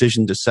that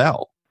decision to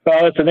sell?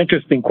 Well, it's an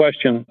interesting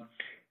question.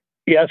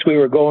 Yes, we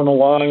were going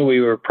along.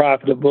 We were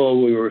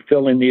profitable. We were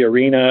filling the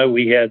arena.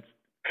 We had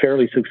a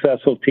fairly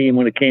successful team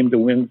when it came to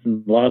wins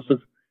and losses.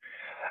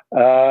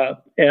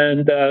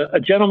 And a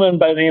gentleman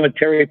by the name of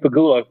Terry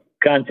Pagula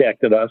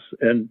contacted us.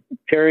 And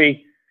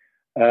Terry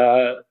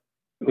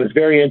was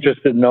very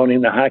interested in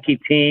owning the hockey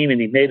team,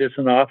 and he made us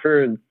an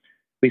offer. And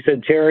we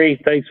said, Terry,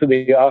 thanks for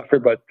the offer,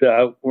 but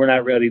we're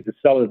not ready to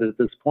sell it at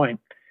this point.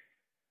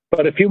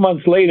 But a few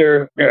months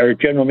later, our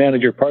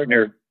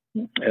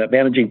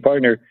managing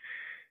partner,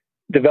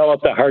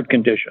 developed a heart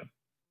condition.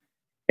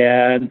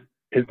 And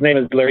his name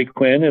is Larry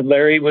Quinn. And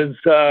Larry was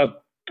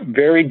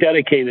very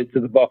dedicated to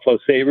the Buffalo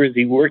Sabres.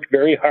 He worked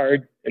very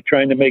hard at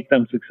trying to make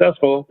them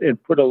successful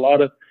and put a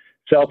lot of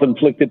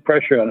self-inflicted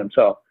pressure on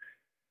himself.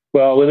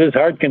 Well, with his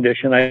heart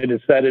condition, I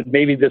decided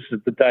maybe this is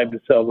the time to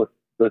sell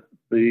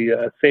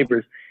the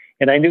Sabres.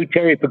 And I knew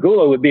Terry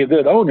Pegula would be a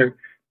good owner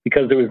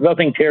because there was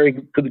nothing Terry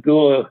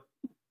Pegula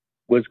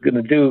was going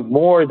to do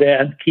more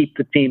than keep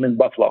the team in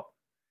Buffalo.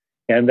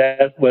 And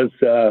that was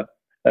a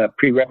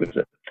prerequisite.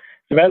 As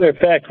a matter of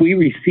fact, we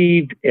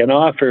received an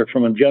offer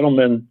from a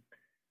gentleman,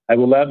 I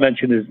will not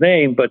mention his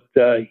name, but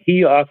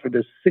he offered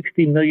us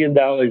 $60 million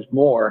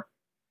more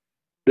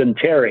than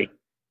Terry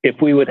if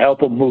we would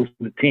help him move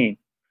the team.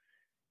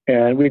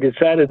 And we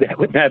decided that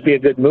would not be a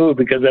good move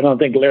because I don't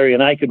think Larry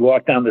and I could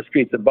walk down the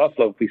streets of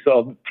Buffalo if we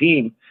sold the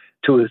team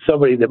to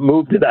somebody that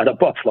moved it out of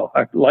Buffalo.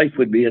 Our life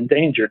would be in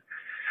danger.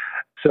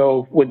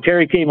 So when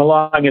Terry came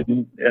along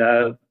and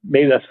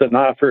made us an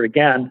offer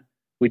again,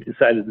 we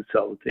decided to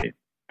sell the team.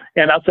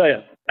 And I'll tell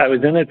you, I was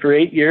in it for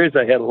 8 years.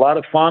 I had a lot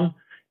of fun.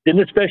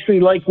 Didn't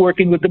especially like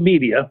working with the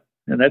media,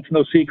 and that's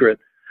no secret.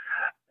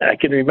 I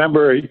can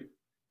remember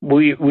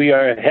we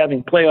are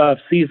having playoff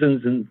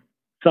seasons, and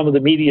some of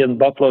the media in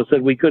Buffalo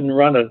said we couldn't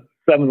run a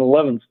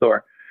 7-Eleven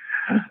store.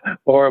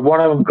 Or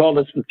one of them called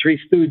us the Three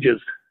Stooges.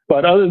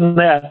 But other than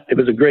that, it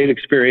was a great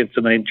experience,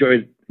 and I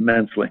enjoyed it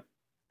immensely.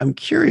 I'm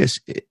curious,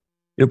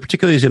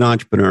 particularly as an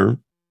entrepreneur,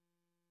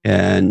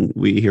 and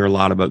we hear a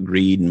lot about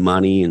greed and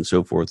money and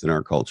so forth in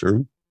our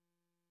culture.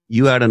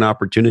 You had an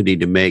opportunity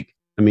to make,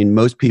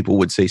 most people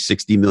would say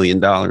 $60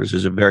 million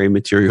is a very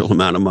material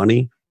amount of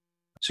money.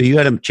 So you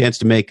had a chance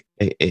to make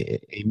a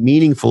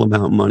meaningful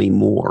amount of money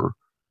more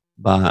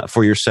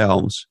for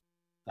yourselves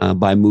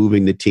by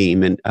moving the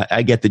team. And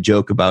I get the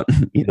joke about,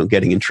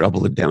 getting in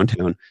trouble in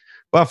downtown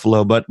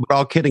Buffalo, but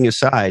all kidding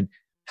aside,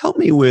 help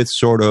me with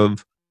sort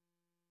of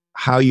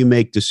how you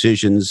make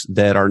decisions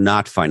that are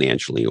not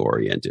financially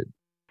oriented.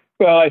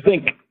 Well, I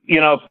think,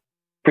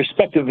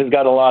 perspective has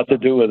got a lot to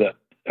do with it.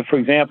 For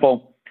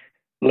example,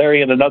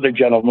 Larry and another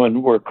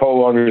gentleman were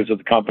co-owners of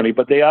the company,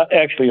 but they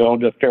actually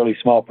owned a fairly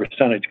small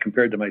percentage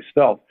compared to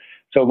myself.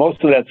 So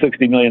most of that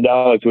 $60 million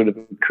would have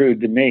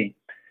accrued to me.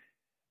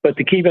 But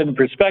to keep it in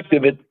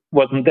perspective, it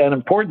wasn't that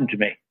important to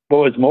me. What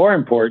was more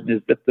important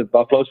is that the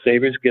Buffalo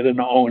Sabres get an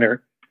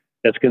owner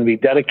that's going to be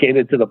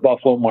dedicated to the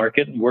Buffalo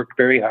market and work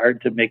very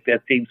hard to make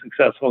that team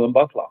successful in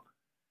Buffalo.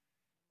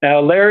 Now,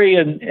 Larry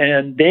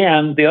and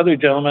Dan, the other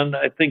gentleman,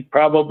 I think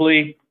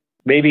probably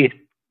maybe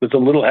was a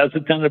little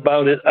hesitant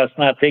about us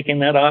not taking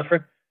that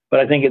offer, but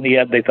I think in the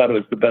end they thought it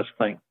was the best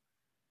thing.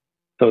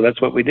 So that's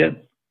what we did.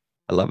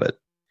 I love it.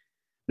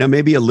 Now,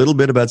 maybe a little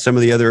bit about some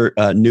of the other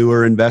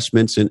newer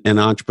investments and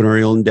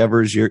entrepreneurial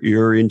endeavors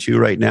you're into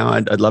right now.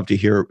 I'd love to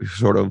hear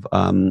sort of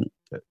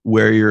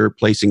where you're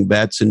placing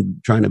bets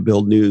and trying to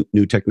build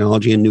new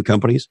technology and new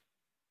companies.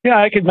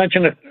 Yeah, I could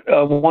mention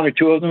one or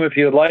two of them if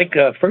you'd like.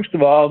 First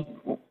of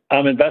all,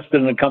 I'm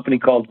invested in a company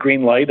called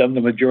Greenlight. I'm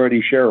the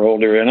majority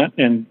shareholder in it.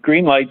 And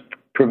Greenlight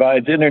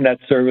provides internet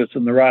service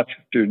in the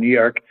Rochester, New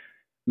York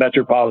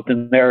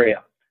metropolitan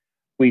area.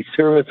 We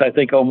service, I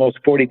think, almost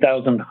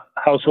 40,000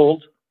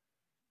 households.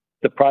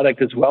 The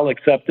product is well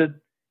accepted.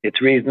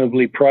 It's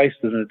reasonably priced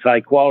and it's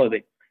high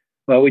quality.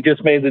 Well, we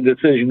just made the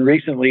decision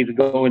recently to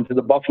go into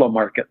the Buffalo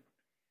market.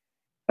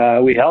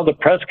 We held a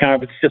press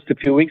conference just a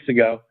few weeks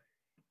ago,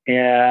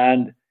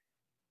 and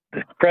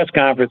the press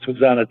conference was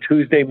on a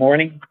Tuesday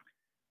morning.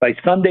 By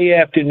Sunday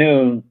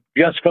afternoon,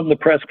 just from the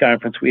press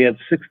conference, we had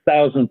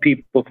 6,000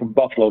 people from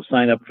Buffalo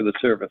sign up for the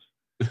service.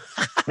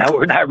 Now,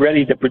 we're not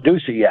ready to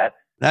produce it yet.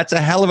 That's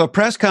a hell of a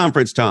press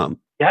conference, Tom.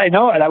 Yeah, I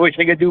know, and I wish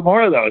I could do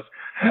more of those.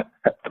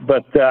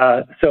 But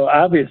so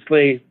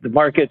obviously, the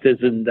market is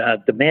in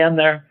demand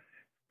there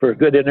for a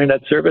good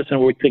internet service,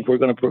 and we think we're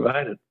going to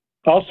provide it.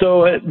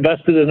 Also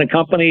invested in a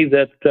company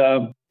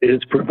that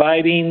is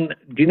providing,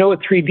 do you know what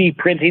 3D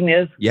printing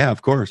is? Yeah,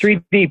 of course.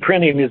 3D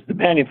printing is the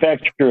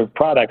manufacture of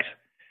products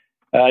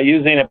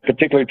using a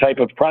particular type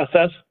of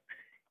process.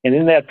 And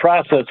in that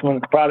process, when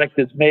a product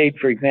is made,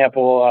 for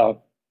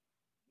example,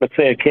 let's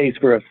say a case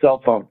for a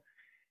cell phone,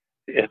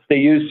 if they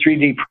use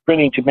 3D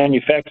printing to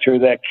manufacture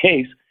that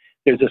case,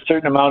 there's a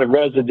certain amount of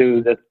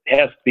residue that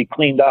has to be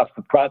cleaned off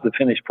the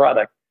finished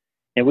product.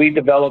 And we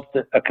developed,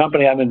 a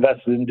company I'm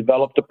invested in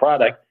developed a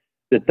product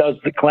that does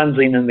the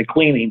cleansing and the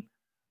cleaning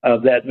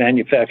of that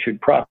manufactured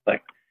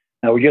product.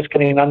 Now, we're just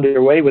getting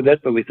underway with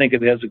it, but we think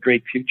it has a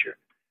great future.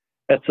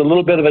 That's a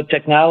little bit of a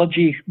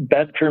technology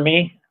bet for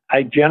me.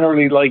 I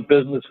generally like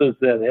businesses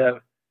that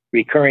have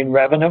recurring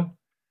revenue,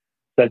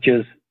 such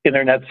as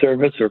internet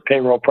service or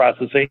payroll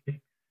processing,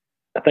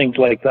 things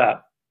like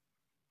that.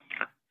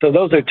 So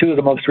those are two of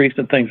the most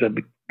recent things I've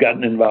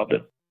gotten involved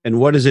in. And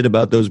what is it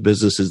about those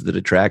businesses that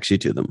attracts you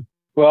to them?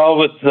 Well,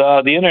 with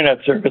the internet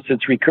service,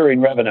 it's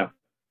recurring revenue.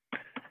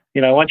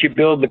 Once you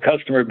build the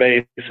customer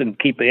base and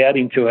keep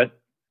adding to it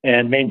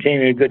and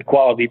maintaining a good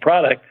quality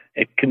product,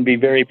 it can be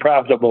very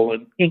profitable.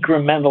 And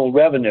incremental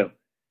revenue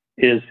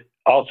is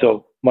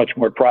also much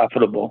more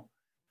profitable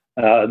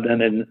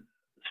than in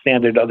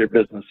standard other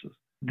businesses.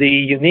 The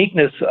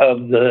uniqueness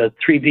of the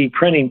 3D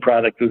printing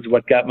product is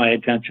what got my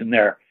attention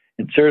there.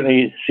 It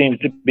certainly seems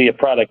to be a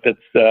product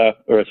that's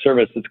or a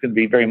service that's going to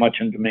be very much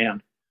in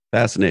demand.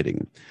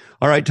 Fascinating.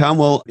 All right, Tom.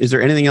 Well, is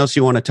there anything else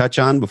you want to touch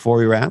on before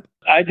we wrap?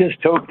 I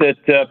just hope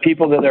that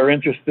people that are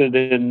interested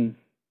in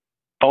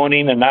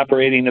owning and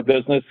operating a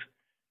business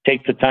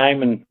take the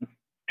time and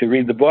to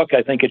read the book.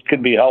 I think it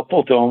could be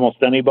helpful to almost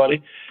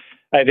anybody.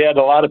 I've had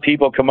a lot of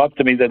people come up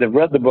to me that have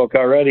read the book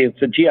already and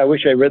said, gee, I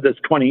wish I read this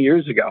 20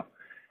 years ago.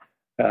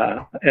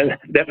 And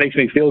that makes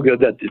me feel good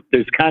that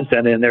there's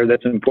content in there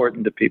that's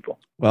important to people.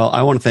 Well,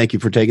 I want to thank you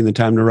for taking the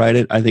time to write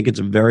it. I think it's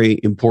a very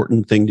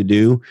important thing to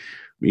do,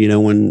 you know,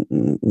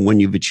 when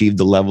you've achieved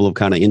the level of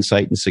kind of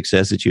insight and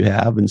success that you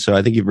have. And so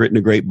I think you've written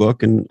a great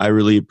book, and I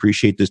really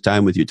appreciate this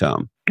time with you,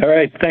 Tom. All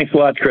right. Thanks a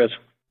lot, Chris.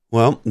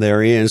 Well,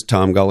 there he is,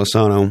 Tom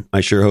Golisano.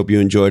 I sure hope you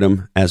enjoyed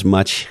him as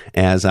much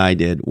as I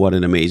did. What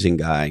an amazing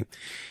guy.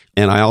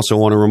 And I also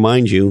want to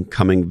remind you,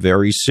 coming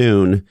very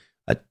soon,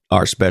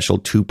 our special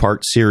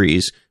 2-part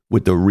series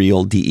with the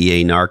real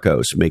DEA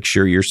narcos. Make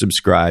sure you're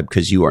subscribed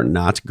because you are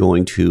not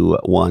going to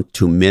want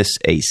to miss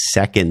a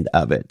second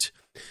of it.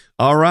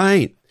 All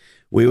right.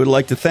 We would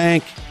like to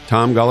thank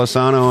Tom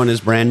Golisano and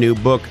his brand new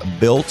book,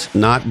 Built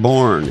Not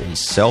Born, a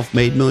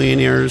self-made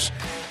millionaire's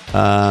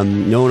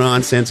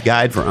no-nonsense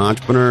guide for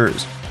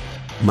entrepreneurs.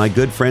 My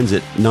good friends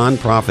at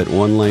nonprofit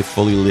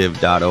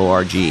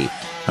OneLifeFullyLived.org,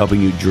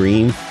 helping you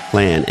dream,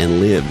 plan,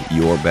 and live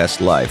your best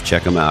life.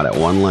 Check them out at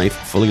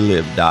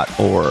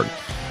OneLifeFullyLived.org.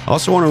 I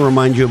also want to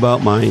remind you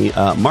about my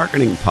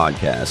marketing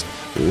podcast,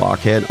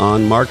 Lochhead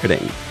on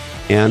Marketing.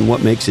 And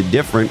what makes it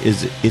different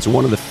is it's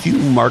one of the few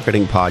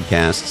marketing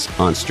podcasts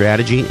on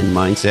strategy and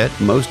mindset.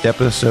 Most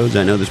episodes,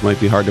 I know this might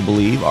be hard to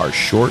believe, are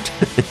short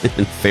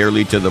and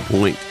fairly to the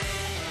point.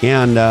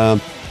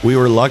 And we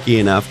were lucky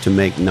enough to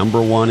make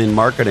 #1 in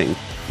marketing,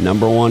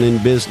 #1 in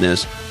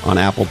business on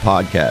Apple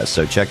Podcasts.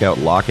 So check out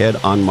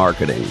Lochhead on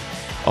Marketing.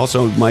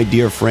 Also, my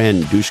dear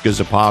friend, Dushka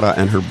Zapata,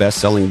 and her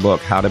best-selling book,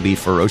 How to Be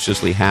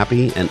Ferociously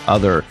Happy, and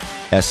other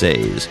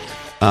essays.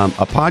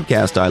 A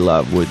podcast I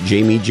love with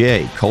Jamie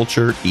J,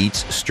 Culture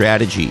Eats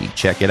Strategy.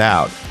 Check it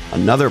out.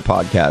 Another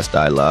podcast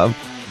I love,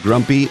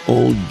 Grumpy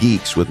Old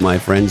Geeks, with my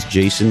friends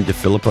Jason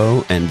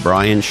DeFilippo and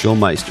Brian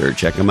Schulmeister.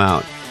 Check them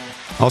out.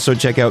 Also,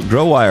 check out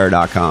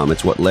GrowWire.com.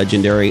 It's what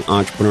legendary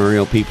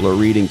entrepreneurial people are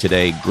reading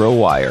today,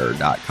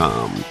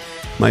 GrowWire.com.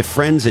 My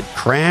friends at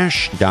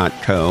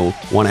Crash.co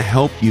want to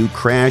help you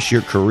crash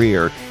your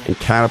career and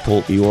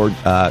catapult your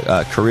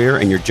career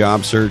and your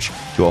job search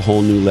to a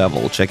whole new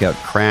level. Check out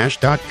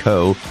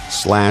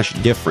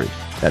Crash.co/different.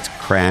 That's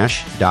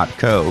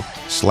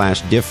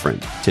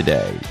Crash.co/different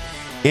today.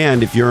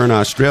 And if you're in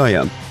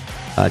Australia,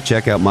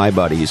 check out my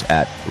buddies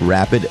at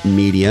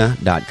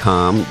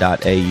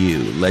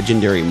rapidmedia.com.au.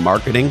 Legendary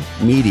marketing,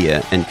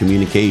 media, and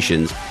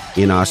communications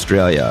in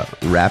Australia.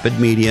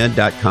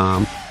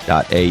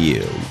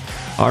 rapidmedia.com.au.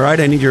 All right,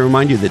 I need to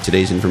remind you that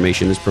today's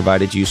information is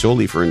provided to you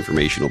solely for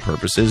informational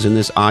purposes, and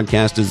this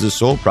oddcast is the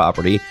sole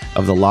property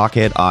of the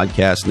Lochhead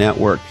Oddcast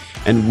Network.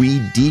 And we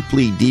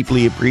deeply,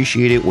 deeply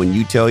appreciate it when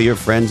you tell your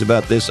friends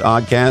about this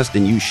oddcast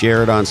and you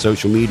share it on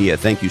social media.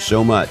 Thank you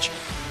so much.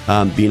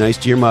 Be nice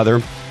to your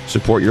mother.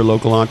 Support your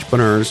local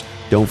entrepreneurs.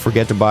 Don't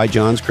forget to buy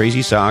John's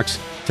Crazy Socks.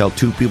 Tell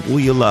 2 people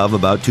you love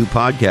about 2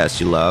 podcasts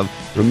you love.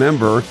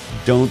 Remember,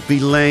 don't be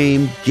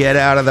lame. Get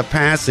out of the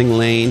passing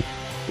lane.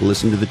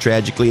 Listen to the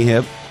Tragically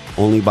Hip.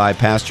 Only buy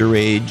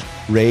pasture-raised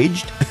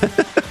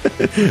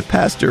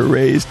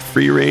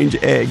free-range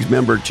eggs.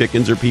 Remember,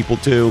 chickens are people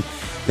too.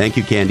 Thank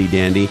you, Candy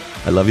Dandy.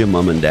 I love you,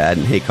 Mom and Dad.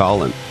 And hey,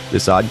 Colin,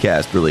 this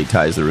oddcast really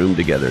ties the room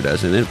together,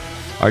 doesn't it?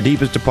 Our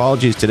deepest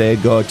apologies today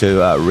go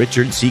to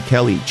Richard C.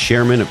 Kelly,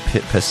 chairman of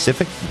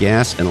Pacific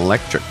Gas and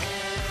Electric.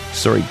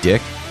 Sorry,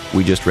 Dick.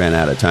 We just ran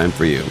out of time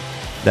for you.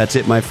 That's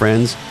it, my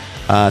friends.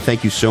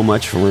 Thank you so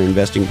much for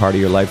investing part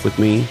of your life with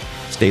me.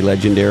 Stay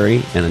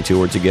legendary, and until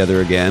we're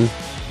together again,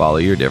 follow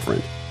your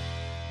different.